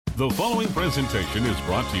The following presentation is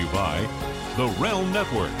brought to you by the Realm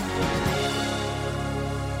Network.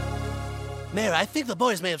 Mayor, I think the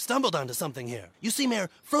boys may have stumbled onto something here. You see,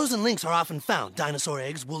 Mayor, frozen links are often found. Dinosaur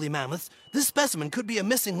eggs, woolly mammoths. This specimen could be a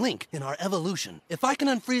missing link in our evolution. If I can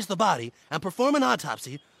unfreeze the body and perform an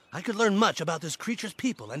autopsy, I could learn much about this creature's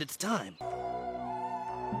people and its time.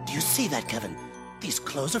 Do you see that, Kevin? These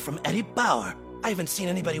clothes are from Eddie Bauer. I haven't seen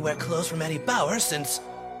anybody wear clothes from Eddie Bauer since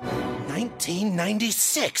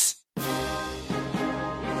 1996.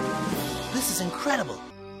 This is incredible.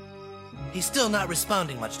 He's still not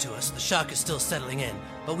responding much to us. The shock is still settling in,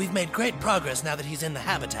 but we've made great progress now that he's in the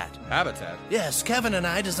habitat. Habitat? Yes, Kevin and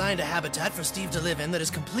I designed a habitat for Steve to live in that is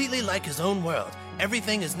completely like his own world.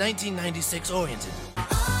 Everything is 1996 oriented.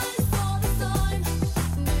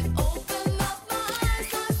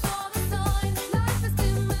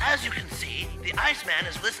 As you can see, the Iceman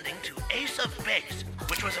is listening to Ace of Base,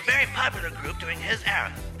 which was a very popular group during his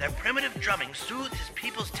era. Their primitive drumming soothed his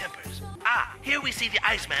people's tempers. Here we see the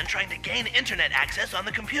Iceman trying to gain internet access on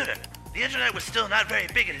the computer. The internet was still not very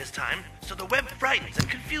big in his time, so the web frightens and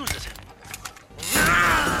confuses him.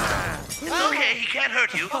 It's okay, he can't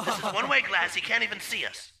hurt you. This is one-way glass, he can't even see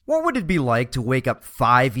us. What would it be like to wake up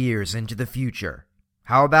 5 years into the future?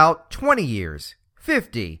 How about 20 years?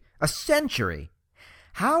 50? A century?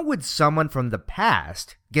 How would someone from the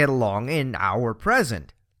past get along in our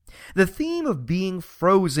present? The theme of being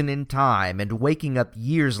frozen in time and waking up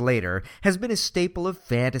years later has been a staple of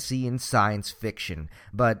fantasy and science fiction,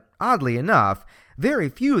 but oddly enough, very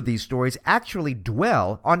few of these stories actually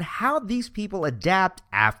dwell on how these people adapt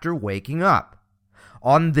after waking up.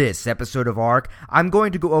 On this episode of ARC, I'm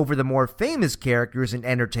going to go over the more famous characters in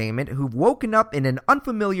entertainment who've woken up in an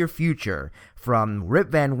unfamiliar future, from Rip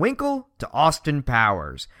Van Winkle to Austin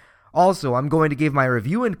Powers. Also, I'm going to give my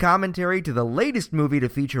review and commentary to the latest movie to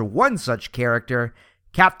feature one such character,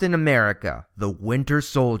 Captain America, the Winter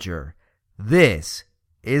Soldier. This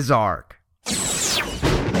is ARC.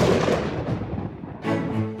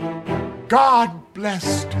 God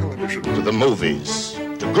bless television. To the movies,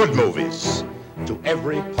 to good movies, to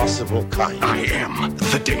every possible kind. I am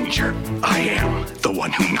the danger. I am the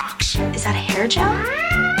one who knocks. Is that a hair gel?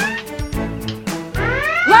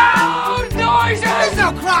 Loud noises! There's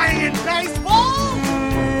no crying in baseball!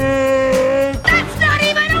 That's not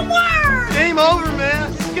even a word! Game over,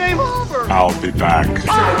 man. It's game over. I'll be back.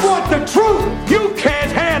 I want the truth! You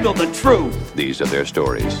can't handle the truth! These are their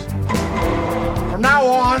stories. From now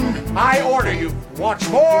on, I order you to watch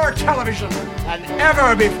more television than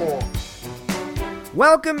ever before.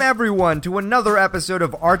 Welcome everyone to another episode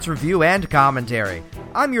of Arts Review and Commentary.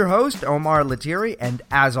 I'm your host, Omar Latiri, and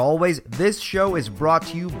as always, this show is brought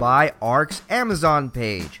to you by ARC's Amazon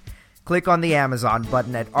page. Click on the Amazon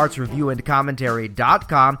button at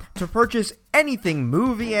artsreviewandcommentary.com to purchase anything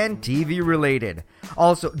movie and TV related.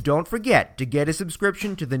 Also, don't forget to get a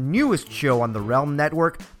subscription to the newest show on the Realm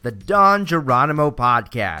Network, the Don Geronimo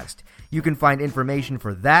Podcast. You can find information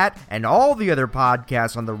for that and all the other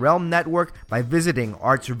podcasts on the Realm Network by visiting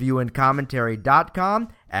artsreviewandcommentary.com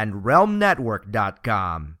and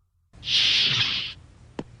realmnetwork.com.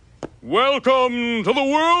 Welcome to the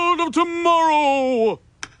world of tomorrow!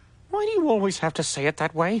 Why do you always have to say it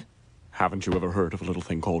that way? Haven't you ever heard of a little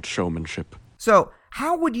thing called showmanship? So,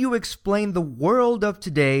 how would you explain the world of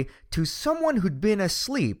today to someone who'd been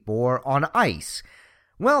asleep or on ice?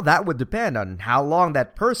 Well, that would depend on how long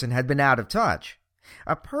that person had been out of touch.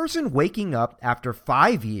 A person waking up after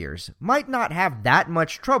 5 years might not have that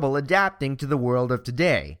much trouble adapting to the world of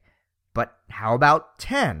today. But how about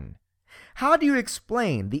 10? How do you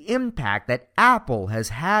explain the impact that Apple has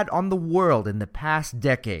had on the world in the past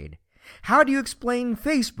decade? How do you explain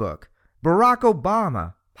Facebook, Barack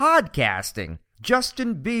Obama, podcasting,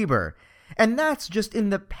 Justin Bieber? And that's just in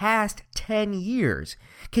the past 10 years.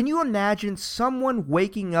 Can you imagine someone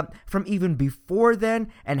waking up from even before then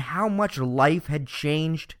and how much life had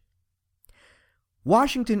changed?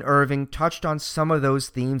 Washington Irving touched on some of those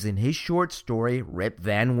themes in his short story, Rip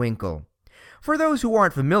Van Winkle. For those who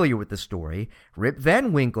aren't familiar with the story, Rip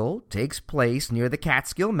Van Winkle takes place near the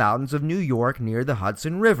Catskill Mountains of New York near the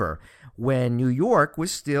Hudson River, when New York was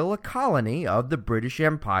still a colony of the British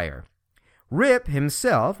Empire. Rip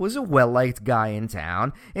himself was a well-liked guy in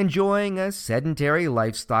town, enjoying a sedentary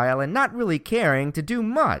lifestyle and not really caring to do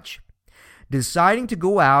much. Deciding to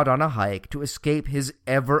go out on a hike to escape his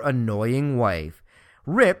ever-annoying wife,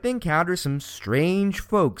 Rip encounters some strange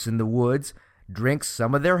folks in the woods, drinks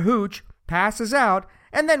some of their hooch, passes out,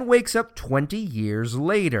 and then wakes up 20 years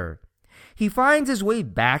later. He finds his way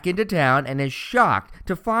back into town and is shocked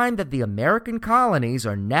to find that the American colonies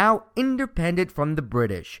are now independent from the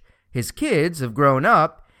British. His kids have grown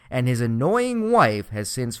up, and his annoying wife has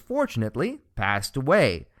since fortunately passed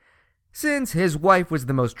away. Since his wife was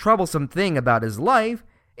the most troublesome thing about his life,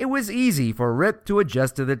 it was easy for Rip to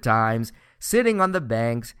adjust to the times, sitting on the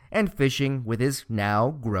banks and fishing with his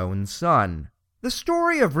now grown son. The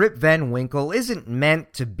story of Rip Van Winkle isn't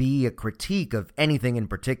meant to be a critique of anything in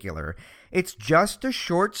particular. It's just a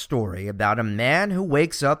short story about a man who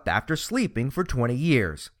wakes up after sleeping for 20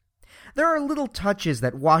 years. There are little touches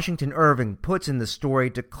that Washington Irving puts in the story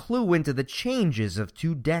to clue into the changes of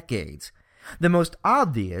 2 decades. The most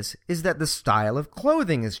obvious is that the style of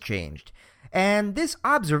clothing has changed, and this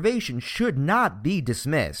observation should not be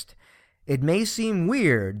dismissed. It may seem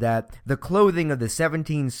weird that the clothing of the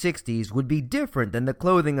 1760s would be different than the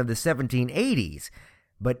clothing of the 1780s,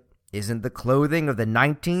 but isn't the clothing of the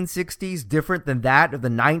 1960s different than that of the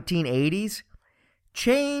 1980s?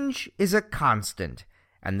 Change is a constant,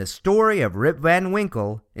 and the story of Rip Van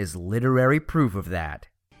Winkle is literary proof of that.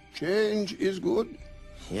 Change is good.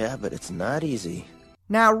 Yeah, but it's not easy.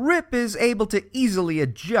 Now, Rip is able to easily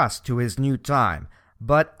adjust to his new time,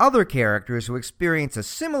 but other characters who experience a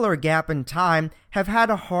similar gap in time have had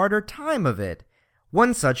a harder time of it.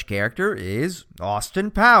 One such character is Austin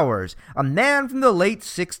Powers, a man from the late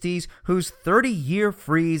 60s whose 30-year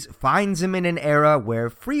freeze finds him in an era where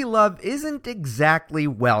free love isn't exactly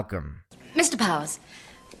welcome. Mr. Powers,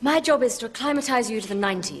 my job is to acclimatize you to the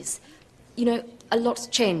 90s. You know, a lot's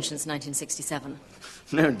changed since 1967.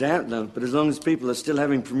 No doubt, love, but as long as people are still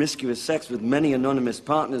having promiscuous sex with many anonymous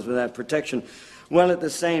partners without protection, while at the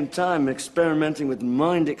same time experimenting with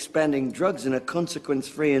mind-expanding drugs in a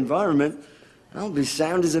consequence-free environment, I'll be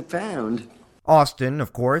sound as a pound. Austin,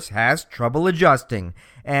 of course, has trouble adjusting,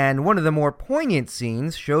 and one of the more poignant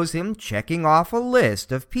scenes shows him checking off a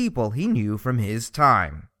list of people he knew from his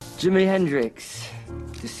time. Jimi Hendrix,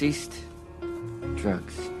 deceased,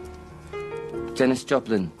 drugs. Janis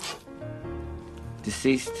Joplin,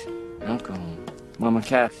 deceased, alcohol. Mama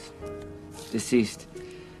Cass, deceased,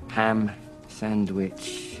 ham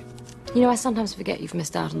sandwich. You know, I sometimes forget you've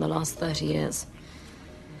missed out on the last 30 years.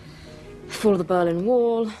 Fall of the Berlin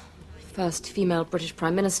Wall, first female British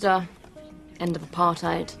Prime Minister, end of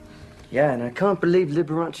apartheid. Yeah, and I can't believe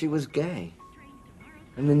Liberace was gay.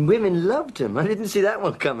 And then women loved him. I didn't see that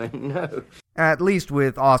one coming, no. At least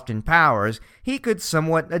with Austin Powers, he could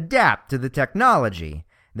somewhat adapt to the technology.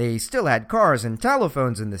 They still had cars and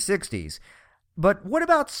telephones in the 60s. But what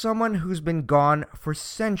about someone who's been gone for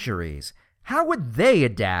centuries? How would they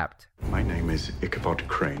adapt? My name is Ichabod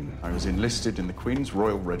Crane. I was enlisted in the Queen's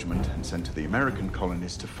Royal Regiment and sent to the American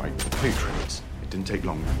colonies to fight the Patriots. It didn't take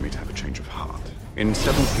long for me to have a change of heart. In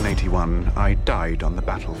 1781, I died on the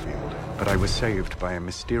battlefield, but I was saved by a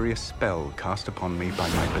mysterious spell cast upon me by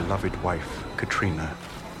my beloved wife, Katrina.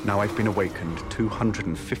 Now I've been awakened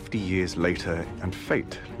 250 years later, and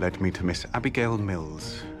fate led me to Miss Abigail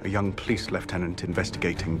Mills, a young police lieutenant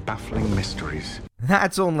investigating baffling mysteries.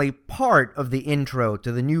 That's only part of the intro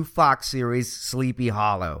to the new Fox series Sleepy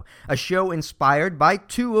Hollow, a show inspired by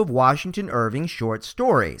 2 of Washington Irving's short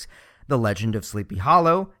stories, The Legend of Sleepy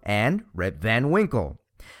Hollow and Rip Van Winkle.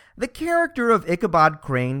 The character of Ichabod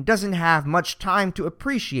Crane doesn't have much time to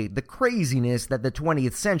appreciate the craziness that the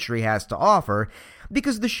 20th century has to offer,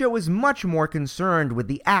 because the show is much more concerned with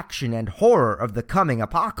the action and horror of the coming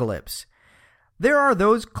apocalypse. There are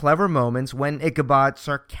those clever moments when Ichabod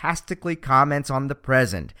sarcastically comments on the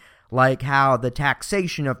present, like how the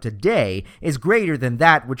taxation of today is greater than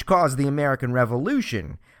that which caused the American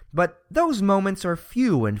Revolution, but those moments are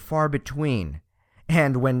few and far between.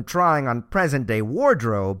 And when trying on present-day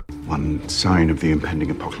wardrobe, one sign of the impending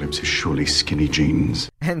apocalypse is surely skinny jeans.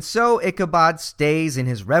 And so Ichabod stays in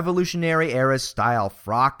his Revolutionary-era style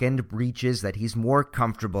frock and breeches that he's more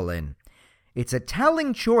comfortable in. It's a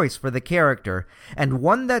telling choice for the character, and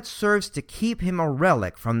one that serves to keep him a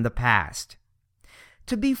relic from the past.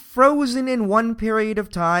 To be frozen in one period of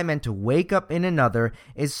time and to wake up in another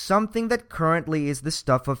is something that currently is the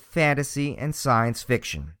stuff of fantasy and science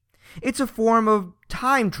fiction. It's a form of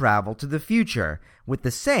time travel to the future, with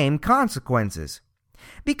the same consequences.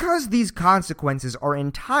 Because these consequences are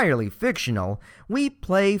entirely fictional, we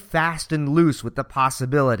play fast and loose with the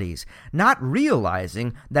possibilities, not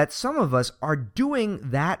realizing that some of us are doing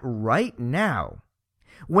that right now.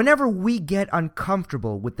 Whenever we get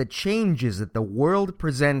uncomfortable with the changes that the world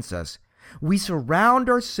presents us, we surround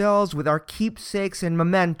ourselves with our keepsakes and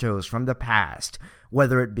mementos from the past,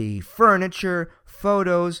 whether it be furniture,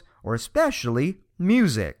 photos, or especially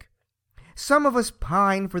music. Some of us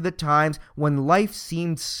pine for the times when life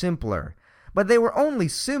seemed simpler, but they were only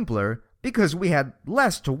simpler because we had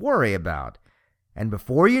less to worry about. And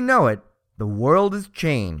before you know it, the world has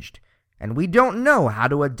changed, and we don't know how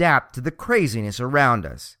to adapt to the craziness around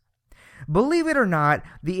us. Believe it or not,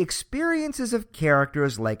 the experiences of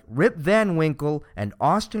characters like Rip Van Winkle and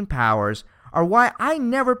Austin Powers are why I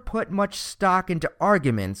never put much stock into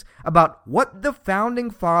arguments about what the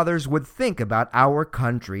Founding Fathers would think about our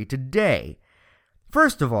country today.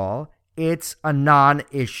 First of all, it's a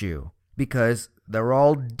non-issue, because they're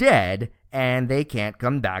all dead and they can't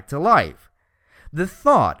come back to life. The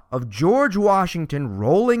thought of George Washington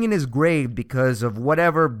rolling in his grave because of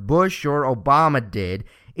whatever Bush or Obama did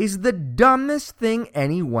is the dumbest thing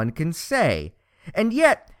anyone can say. And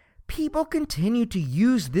yet, people continue to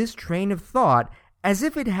use this train of thought as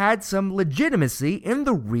if it had some legitimacy in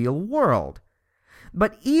the real world.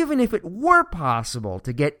 But even if it were possible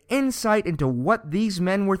to get insight into what these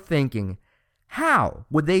men were thinking, how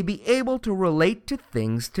would they be able to relate to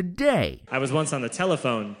things today? I was once on the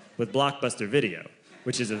telephone with Blockbuster Video,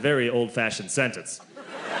 which is a very old-fashioned sentence.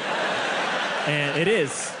 And it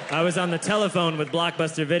is. I was on the telephone with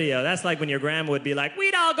Blockbuster Video. That's like when your grandma would be like,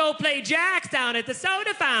 we'd all go play jacks down at the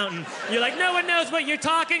soda fountain. You're like, no one knows what you're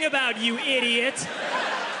talking about, you idiot.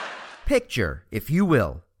 Picture, if you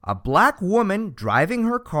will, a black woman driving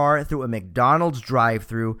her car through a McDonald's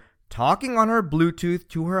drive-thru, talking on her Bluetooth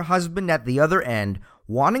to her husband at the other end,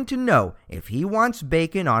 wanting to know if he wants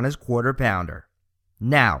bacon on his quarter pounder.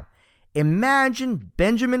 Now, imagine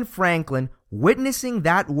Benjamin Franklin witnessing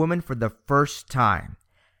that woman for the first time.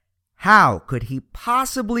 How could he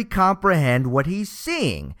possibly comprehend what he's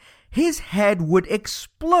seeing? His head would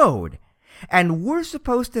explode. And we're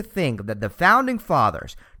supposed to think that the Founding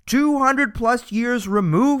Fathers, 200 plus years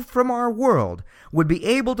removed from our world, would be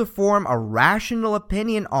able to form a rational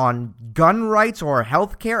opinion on gun rights or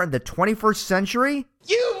healthcare in the 21st century?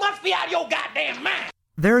 You must be out of your goddamn mind!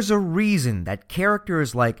 There's a reason that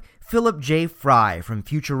characters like Philip J. Fry from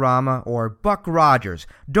Futurama or Buck Rogers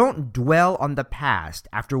don't dwell on the past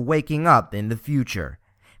after waking up in the future.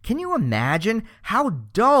 Can you imagine how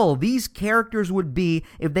dull these characters would be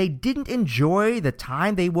if they didn't enjoy the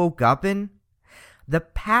time they woke up in? The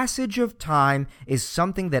passage of time is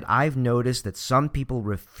something that I've noticed that some people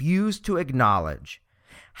refuse to acknowledge.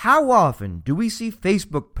 How often do we see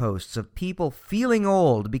Facebook posts of people feeling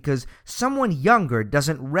old because someone younger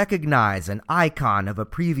doesn't recognize an icon of a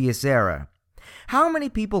previous era? How many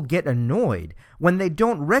people get annoyed when they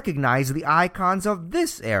don't recognize the icons of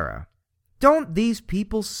this era? Don't these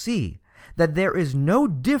people see that there is no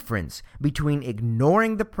difference between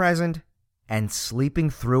ignoring the present and sleeping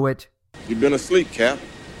through it? You've been asleep, Cap,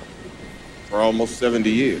 for almost 70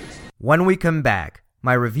 years. When we come back,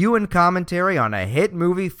 my review and commentary on a hit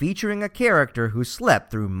movie featuring a character who slept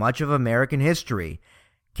through much of American history,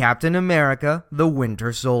 Captain America: The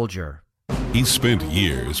Winter Soldier. He spent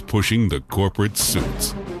years pushing the corporate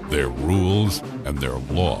suits, their rules, and their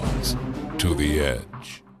laws to the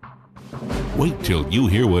edge. Wait till you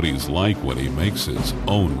hear what he's like when he makes his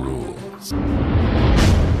own rules.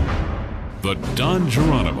 The Don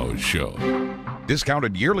Geronimo Show.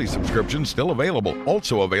 Discounted yearly subscriptions still available.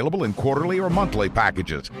 Also available in quarterly or monthly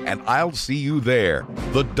packages. And I'll see you there.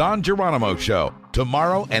 The Don Geronimo Show.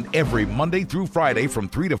 Tomorrow and every Monday through Friday from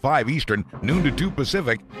 3 to 5 Eastern, noon to 2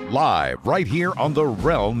 Pacific. Live right here on the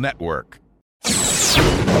REL Network.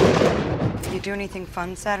 You do anything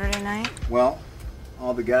fun Saturday night? Well,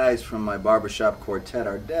 all the guys from my barbershop quartet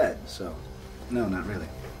are dead, so no, not really.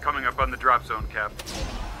 Coming up on the drop zone, Cap.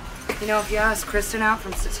 You know, if you ask Kristen out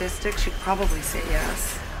from statistics, she'd probably say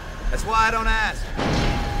yes. That's why I don't ask.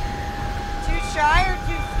 Too shy or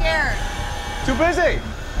too scared? Too busy.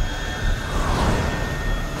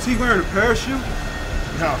 Is he wearing a parachute?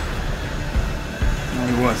 No. No,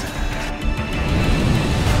 he wasn't.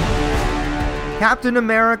 Captain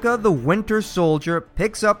America: The Winter Soldier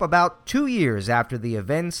picks up about 2 years after the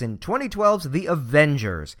events in 2012's The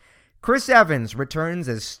Avengers. Chris Evans returns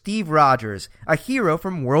as Steve Rogers, a hero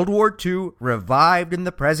from World War II, revived in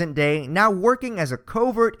the present day, now working as a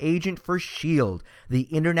covert agent for S.H.I.E.L.D., the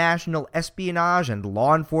international espionage and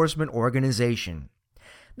law enforcement organization.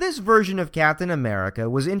 This version of Captain America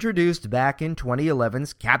was introduced back in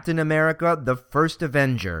 2011's Captain America: The First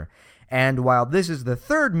Avenger, and while this is the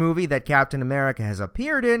third movie that Captain America has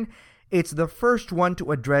appeared in, it's the first one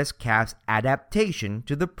to address Cap's adaptation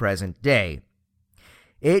to the present day.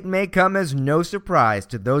 It may come as no surprise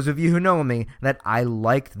to those of you who know me that I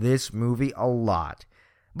liked this movie a lot.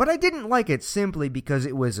 But I didn't like it simply because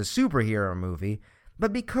it was a superhero movie,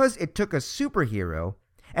 but because it took a superhero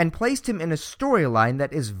and placed him in a storyline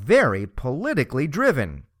that is very politically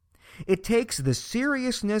driven. It takes the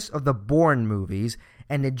seriousness of the Bourne movies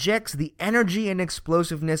and ejects the energy and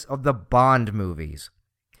explosiveness of the Bond movies.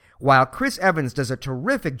 While Chris Evans does a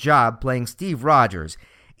terrific job playing Steve Rogers,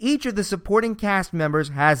 each of the supporting cast members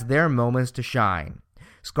has their moments to shine.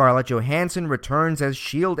 Scarlett Johansson returns as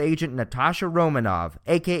S.H.I.E.L.D. agent Natasha Romanoff,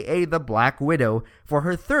 aka the Black Widow, for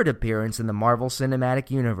her third appearance in the Marvel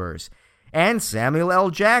Cinematic Universe. And Samuel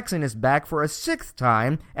L. Jackson is back for a sixth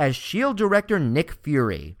time as S.H.I.E.L.D. director Nick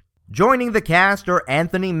Fury. Joining the cast are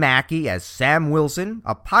Anthony Mackie as Sam Wilson,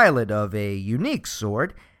 a pilot of a unique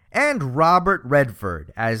sort, and Robert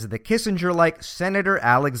Redford as the Kissinger-like Senator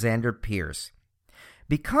Alexander Pierce.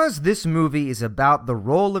 Because this movie is about the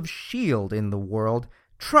role of S.H.I.E.L.D. in the world,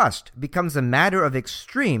 trust becomes a matter of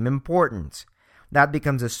extreme importance. That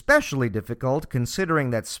becomes especially difficult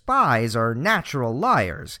considering that spies are natural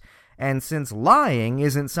liars, and since lying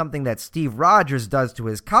isn't something that Steve Rogers does to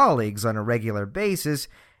his colleagues on a regular basis,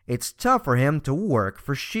 it's tough for him to work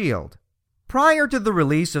for S.H.I.E.L.D. Prior to the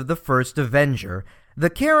release of the first Avenger, the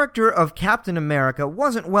character of Captain America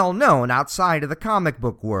wasn't well known outside of the comic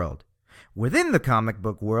book world. Within the comic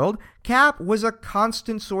book world, Cap was a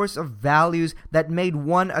constant source of values that made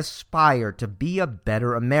one aspire to be a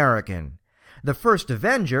better American. The first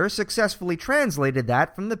Avenger successfully translated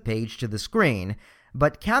that from the page to the screen,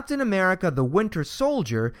 but Captain America the Winter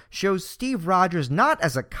Soldier shows Steve Rogers not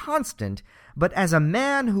as a constant, but as a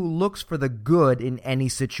man who looks for the good in any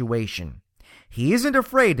situation. He isn't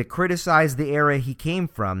afraid to criticize the era he came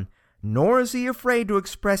from, nor is he afraid to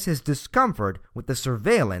express his discomfort with the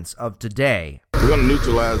surveillance of today. We're going to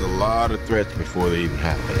neutralize a lot of threats before they even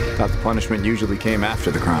happen. Thought the punishment usually came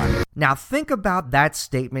after the crime. Now think about that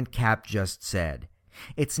statement Cap just said.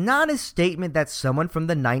 It's not a statement that someone from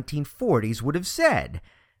the 1940s would have said.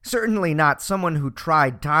 Certainly not someone who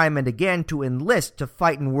tried time and again to enlist to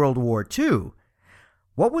fight in World War II.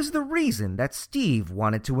 What was the reason that Steve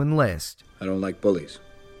wanted to enlist? I don't like bullies.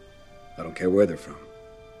 I don't care where they're from.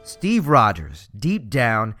 Steve Rogers, deep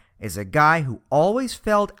down, is a guy who always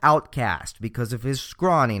felt outcast because of his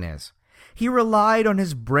scrawniness. He relied on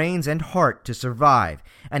his brains and heart to survive,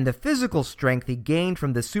 and the physical strength he gained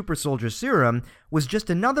from the super soldier serum was just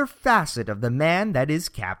another facet of the man that is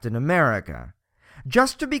Captain America.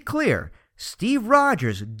 Just to be clear, Steve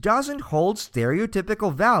Rogers doesn't hold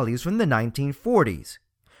stereotypical values from the 1940s.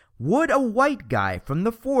 Would a white guy from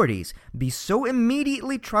the 40s be so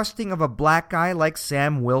immediately trusting of a black guy like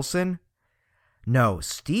Sam Wilson? No,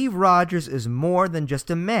 Steve Rogers is more than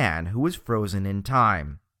just a man who is frozen in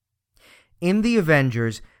time. In The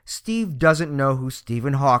Avengers, Steve doesn't know who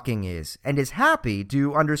Stephen Hawking is, and is happy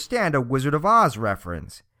to understand a Wizard of Oz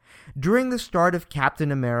reference. During the start of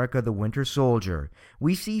Captain America the Winter Soldier,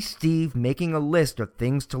 we see Steve making a list of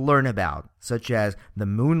things to learn about, such as the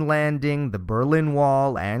moon landing, the Berlin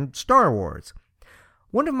Wall, and Star Wars.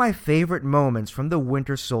 One of my favorite moments from the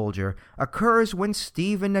Winter Soldier occurs when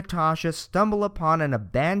Steve and Natasha stumble upon an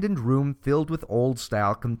abandoned room filled with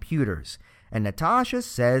old-style computers, and Natasha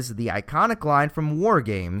says the iconic line from War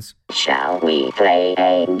Games, "Shall we play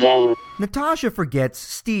a game?" Natasha forgets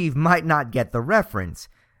Steve might not get the reference,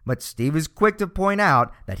 but Steve is quick to point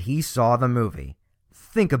out that he saw the movie.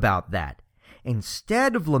 Think about that.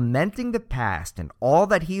 Instead of lamenting the past and all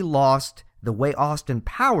that he lost the way Austin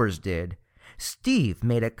Powers did, Steve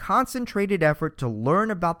made a concentrated effort to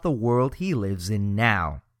learn about the world he lives in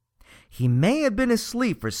now. He may have been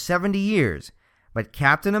asleep for 70 years, but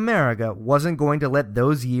Captain America wasn't going to let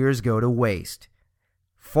those years go to waste.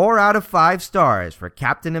 4 out of 5 stars for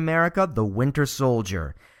Captain America the Winter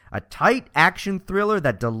Soldier, a tight action thriller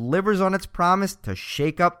that delivers on its promise to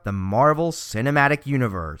shake up the Marvel Cinematic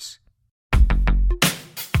Universe.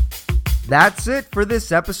 That's it for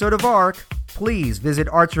this episode of ARC. Please visit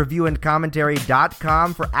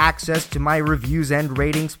artsreviewandcommentary.com for access to my reviews and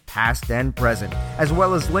ratings, past and present, as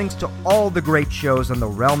well as links to all the great shows on the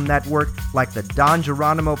Realm Network, like the Don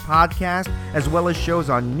Geronimo podcast, as well as shows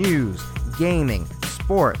on news, gaming,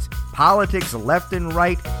 sports, politics left and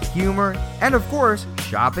right, humor, and of course,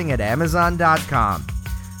 shopping at Amazon.com.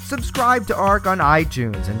 Subscribe to ARC on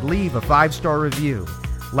iTunes and leave a 5-star review.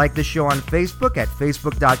 Like the show on Facebook at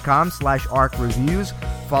facebook.com/ArcReviews.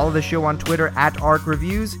 Follow the show on Twitter at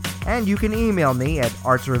ArcReviews. And you can email me at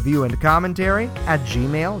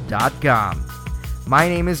artsreviewandcommentary@gmail.com. My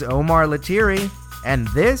name is Omar Latiri, and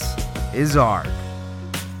this is ARC.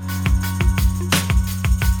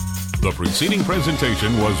 The preceding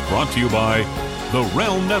presentation was brought to you by the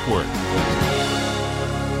Realm Network.